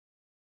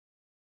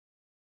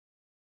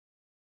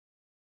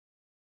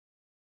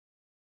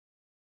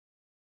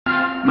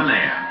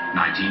Malaya,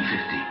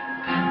 1950.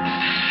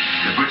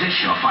 The British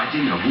are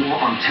fighting a war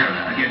on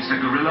terror against a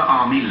guerrilla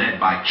army led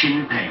by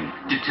Chin Peng,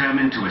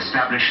 determined to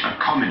establish a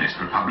communist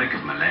republic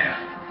of Malaya.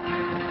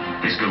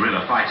 His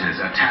guerrilla fighters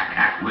attack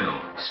at will,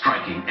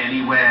 striking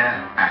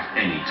anywhere, at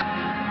any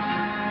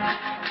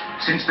time.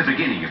 Since the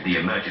beginning of the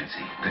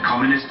emergency, the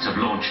communists have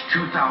launched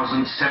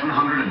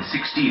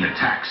 2,716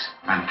 attacks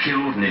and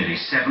killed nearly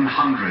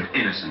 700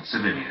 innocent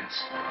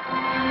civilians.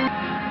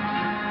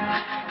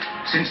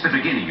 Since the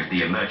beginning of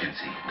the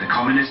emergency, the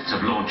communists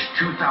have launched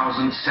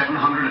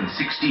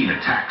 2,716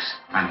 attacks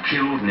and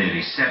killed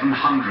nearly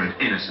 700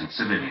 innocent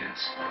civilians.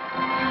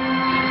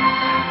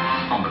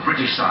 On the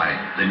British side,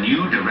 the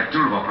new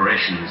Director of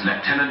Operations,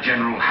 Lieutenant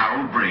General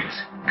Harold Briggs,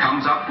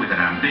 comes up with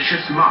an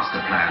ambitious master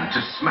plan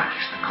to smash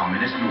the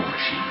communist war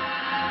machine.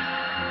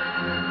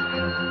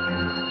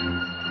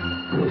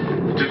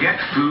 To get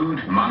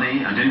food,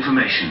 money and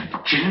information,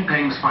 Chin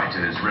Peng's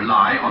fighters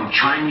rely on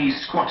Chinese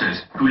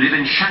squatters who live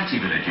in shanty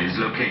villages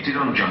located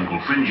on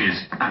jungle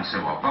fringes and so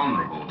are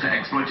vulnerable to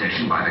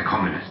exploitation by the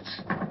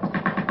communists.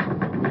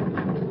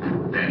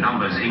 Their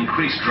numbers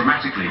increased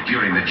dramatically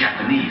during the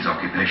Japanese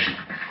occupation.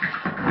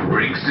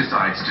 Briggs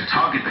decides to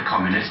target the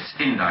communists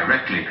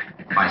indirectly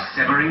by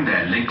severing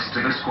their links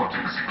to the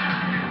squatters.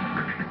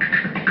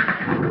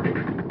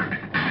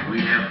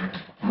 We have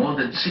more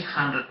than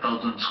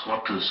 600,000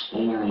 squatters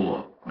all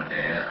over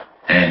Malaya,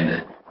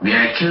 and we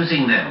are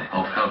accusing them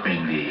of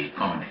helping the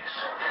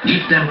communists.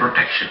 Give them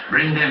protection,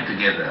 bring them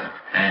together,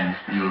 and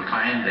you'll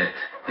find that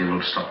they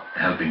will stop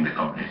helping the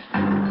communists.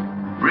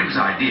 Briggs'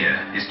 idea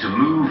is to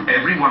move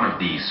every one of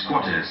these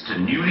squatters to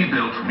newly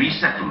built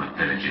resettlement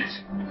villages,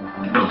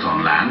 built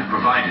on land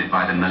provided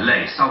by the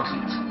Malay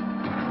sultans.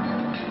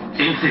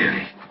 In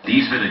theory,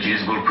 these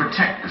villages will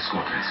protect the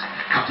squatters,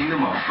 cutting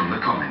them off from the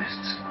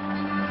communists.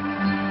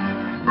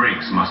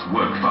 Briggs must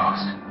work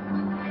fast.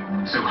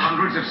 So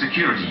hundreds of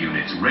security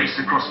units race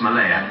across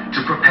Malaya to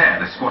prepare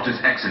the squatters'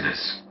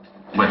 exodus,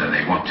 whether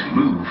they want to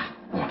move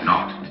or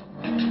not.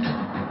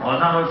 我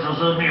那个时候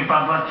是没有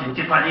办法，紧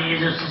急搬进一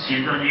直是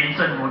行政院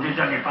政府就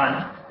叫你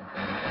搬，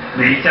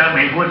每家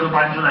每户都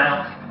搬出来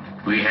哦。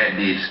We had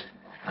these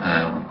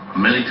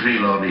military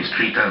lorries,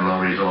 three-ton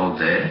lorries all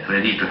there,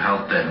 ready to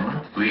help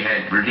them. We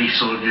had British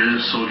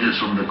soldiers, soldiers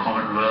from the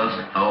Commonwealth,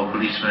 our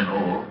policemen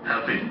all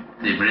helping.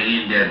 They bring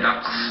in their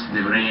ducks,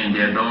 they bring in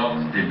their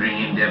dogs, they bring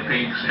in their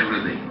pigs,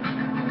 everything.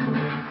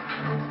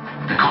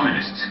 The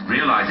communists,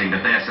 realizing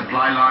that their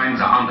supply lines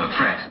are under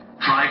threat,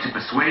 try to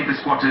persuade the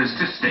squatters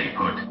to stay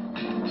put.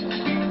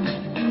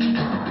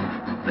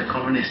 The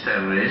communist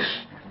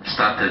terrorists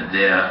started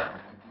their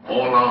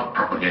all-out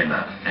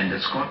propaganda, and the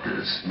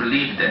squatters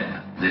believed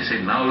them. They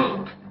said, now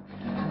look,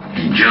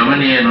 in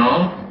Germany and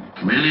all,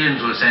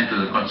 millions were sent to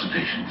the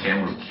concentration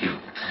camp, were killed.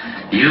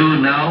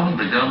 You now,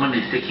 the government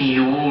is taking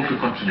you all to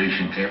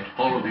concentration camps,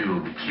 all of you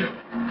will be killed.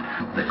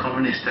 The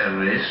communist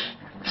terrorists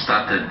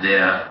started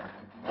their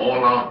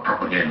all-out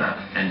propaganda,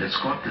 and the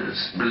squatters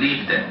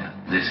believed them.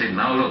 They said,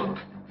 now look,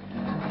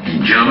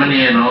 in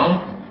Germany and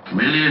all,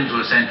 millions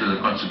were sent to the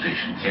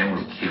concentration camp,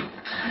 were killed.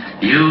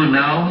 You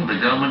now, the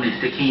government is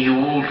taking you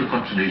all to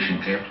concentration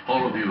camps,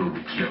 all of you will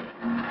be killed.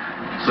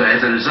 So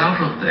as a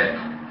result of that,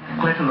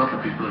 quite a lot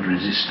of people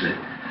resisted,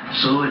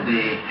 so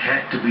they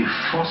had to be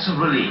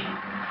forcibly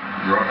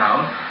brought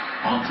out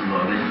onto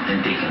lorries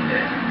and taken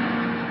there.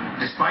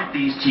 Despite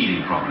these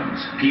teething problems,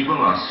 people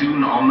are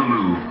soon on the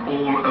move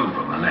all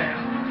over Malaya.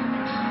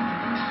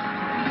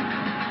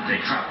 They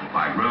travel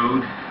by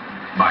road,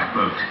 by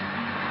boat,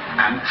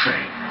 and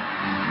train.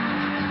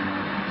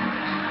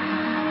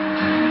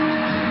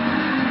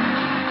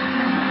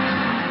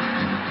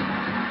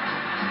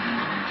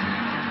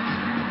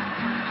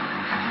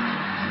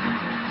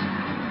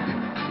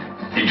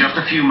 In just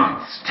a few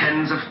months,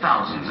 tens of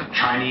thousands of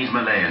Chinese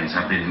Malayans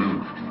have been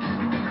moved.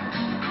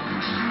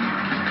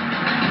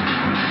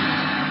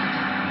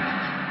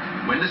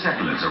 When the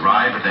settlers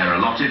arrive at their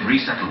allotted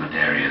resettlement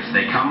areas,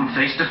 they come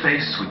face to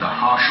face with the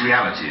harsh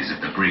realities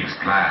of the Briggs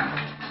plan.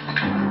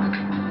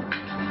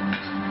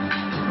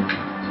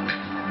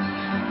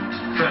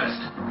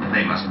 First,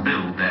 they must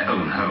build their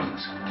own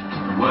homes.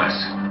 Worse,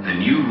 the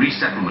new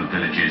resettlement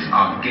villages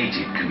are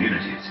gated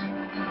communities.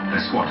 The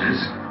squatters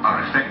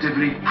are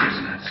effectively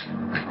prisoners.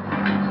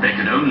 They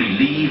can only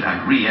leave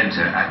and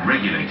re-enter at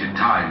regulated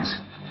times,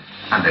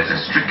 and there's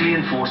a strictly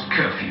enforced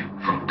curfew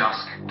from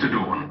dusk to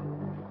dawn.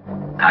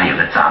 它有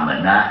个闸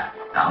门啊，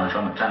然后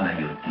上面站的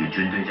有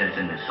军队在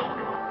这里守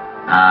罗。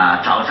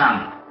早上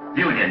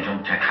6点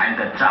钟才开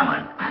个闸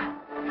门，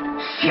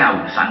下午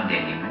3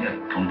点你们就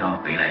通通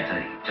回来这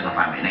里这个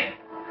范围内，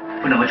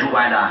不能够出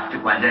外的，就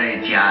关在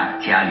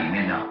家里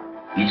面的，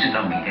一直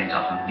到明天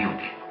早上6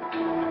点。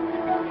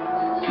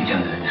就这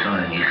样子，你说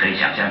你可以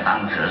想象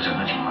当时的整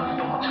个情况是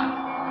多么惨。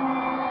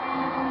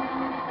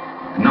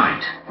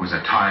Night was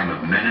a time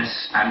of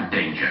menace and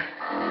danger.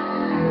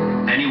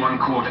 Anyone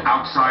caught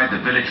outside the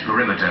village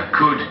perimeter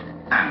could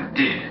and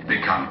did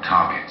become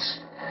targets.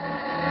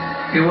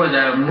 It was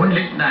a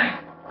moonlit night.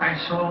 I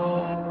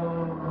saw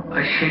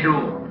a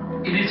shadow.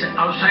 It is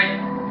outside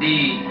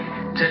the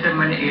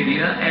settlement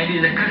area and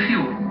in the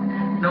curfew.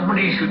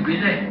 Nobody should be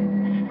there.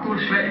 Full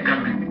sweat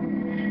coming.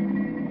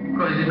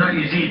 Because it's not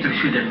easy to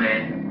shoot a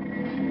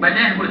man. But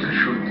then I was to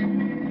shoot.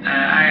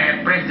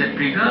 I pressed the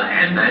trigger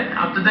and then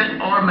after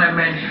that all my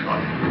men shot.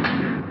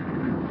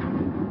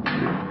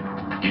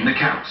 In the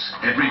camps,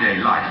 everyday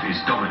life is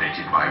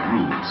dominated by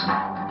rules.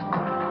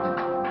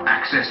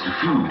 Access to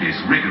food is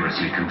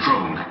rigorously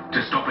controlled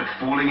to stop it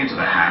falling into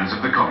the hands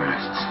of the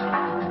communists.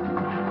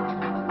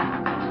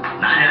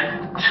 男人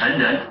成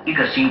人一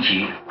个星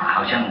期，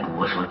好像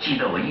我所记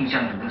得，我印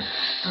象中的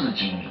4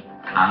斤米，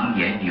糖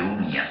盐油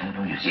米啊，统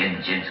统有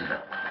限制的。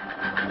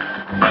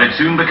But it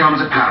soon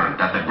becomes apparent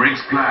that the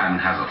Briggs plan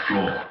has a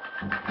flaw.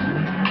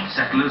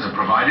 Settlers are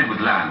provided with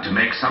land to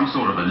make some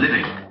sort of a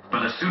living,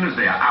 but as soon as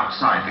they are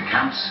outside the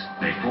camps,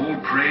 they fall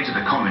prey to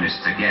the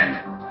communists again,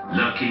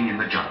 lurking in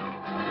the jungle.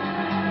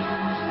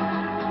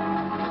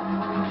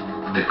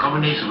 The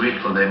communists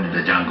wait for them in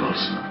the jungles.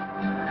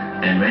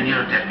 And when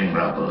you're tapping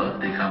rubber,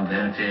 they come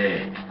there and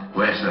say,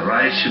 where's the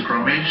rice you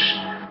promised?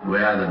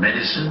 Where are the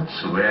medicines?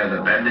 Where are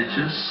the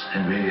bandages?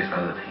 And various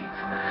other things.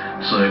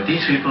 So if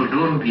these people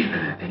don't give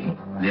anything,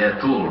 they are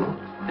told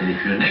that if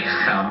you next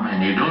come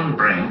and you don't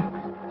bring,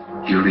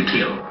 you'll be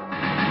killed.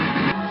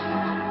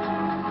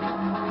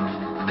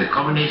 The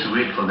communists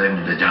wait for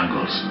them in the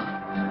jungles.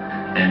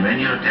 And when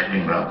you're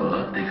tapping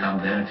rubber, they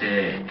come there and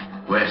say,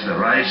 where's the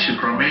rice you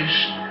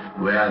promised?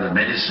 Where are the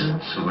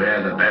medicines?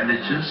 Where are the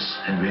bandages?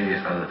 And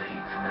various other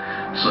things.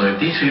 So if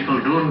these people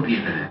don't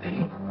give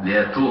anything, they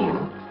are told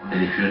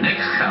that if you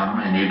next come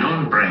and you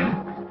don't bring,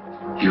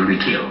 you'll be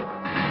killed.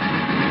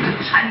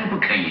 参不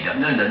可以的，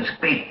那人是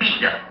被逼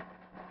的，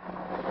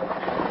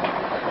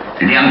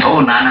两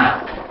头难啊！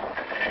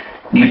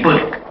你不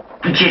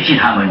接济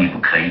他们，你不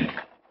可以。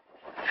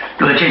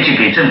如果接济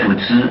给政府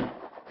知，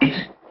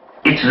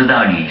一知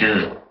道你就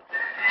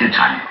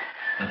惨，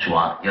要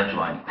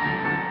抓你。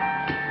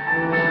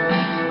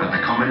But the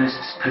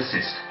communists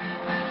persist,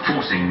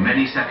 forcing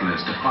many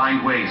settlers to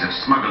find ways of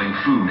smuggling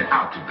food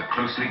out of the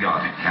closely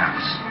guarded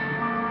camps.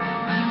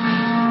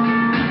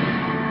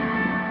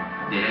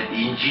 They had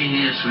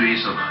ingenious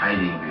ways of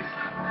hiding this.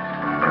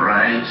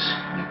 Rice,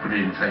 they put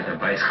it inside a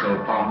bicycle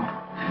pump,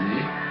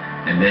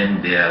 and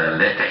then their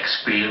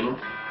latex pail,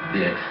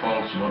 they had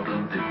false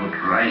bottoms, they put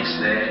rice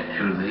there,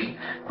 everything,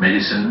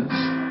 medicines.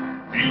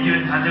 民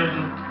军他就是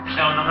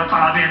挑那个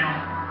大便哦，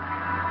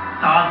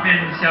大便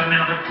下面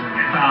那个土很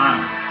大，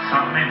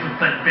上面是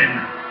粪便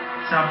的，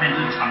下面是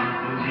长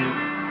东西，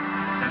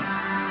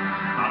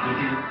拿出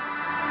去。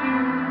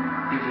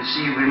If you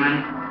see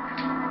women,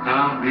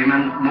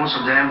 most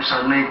of them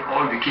suddenly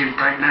all became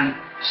pregnant.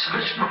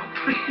 Search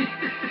properly.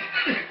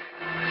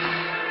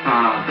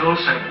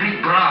 Those have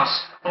big bras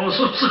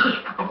also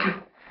search properly.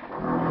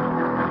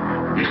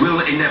 It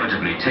will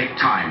inevitably take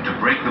time to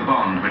break the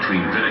bond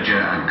between villager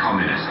and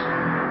communist.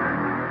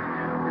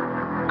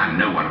 And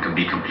no one can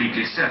be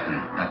completely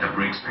certain that the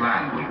Briggs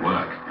plan will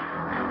work.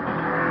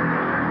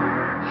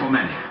 For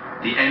many,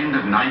 the end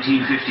of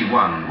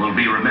 1951 will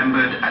be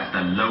remembered as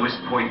the lowest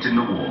point in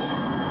the war.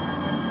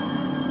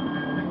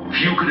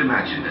 Few could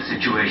imagine the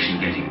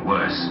situation getting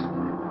worse,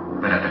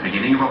 but at the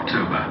beginning of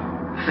October,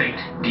 fate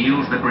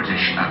deals the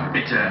British a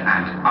bitter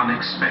and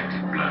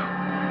unexpected blow.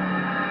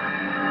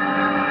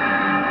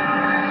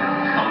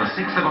 On the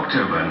 6th of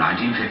October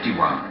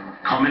 1951,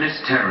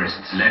 communist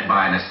terrorists led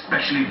by an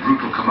especially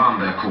brutal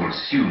commander called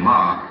Siew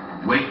Ma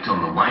wait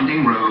on the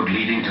winding road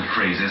leading to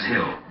Fraser's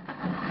Hill,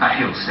 a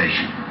hill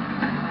station.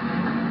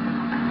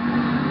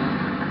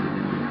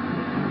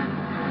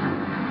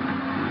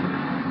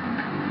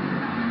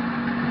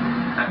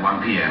 At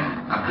 1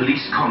 p.m., a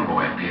police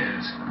convoy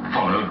appears,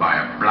 followed by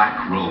a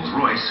black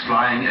Rolls-Royce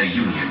flying a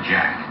Union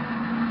Jack.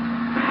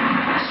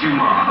 Siew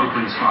Ma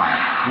opens fire,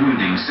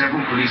 wounding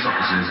several police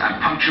officers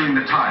and puncturing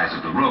the tires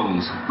of the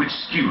Rolls, which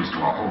skews to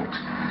a halt.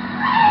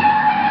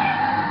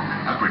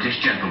 A British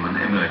gentleman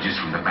emerges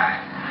from the back.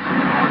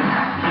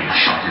 He is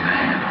shot in the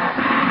head.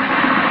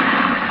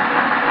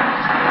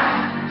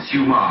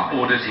 Siew Ma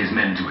orders his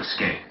men to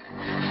escape.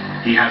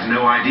 He has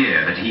no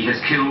idea that he has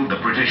killed the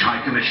British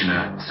High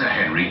Commissioner, Sir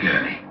Henry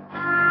Gurney.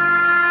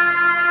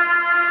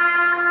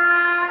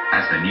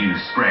 As the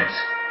news spreads,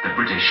 the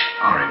British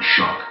are in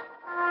shock.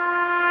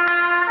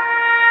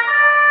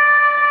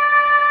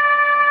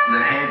 The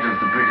head of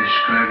the British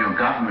colonial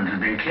government had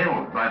been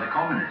killed by the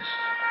communists.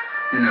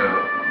 You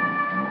know,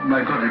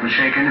 my God, it would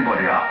shake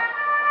anybody up.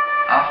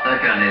 After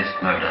Gurney's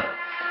murder,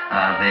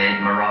 the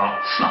morale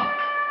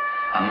slumped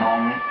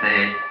among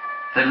the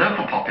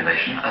local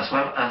population as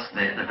well as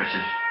the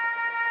British.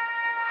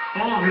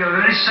 Oh, we are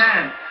very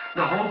sad.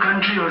 The whole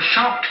country was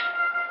shocked.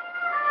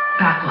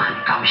 大家很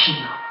高兴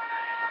啊！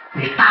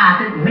你大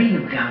的没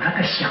有了，那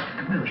个小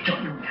的没有作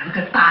用了，那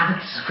个大的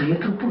指挥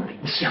都不灵，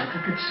小的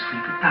的指挥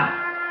不到。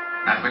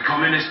 As the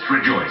communists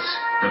rejoice,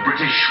 the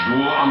British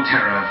war on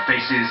terror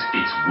faces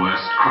its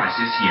worst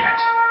crisis yet.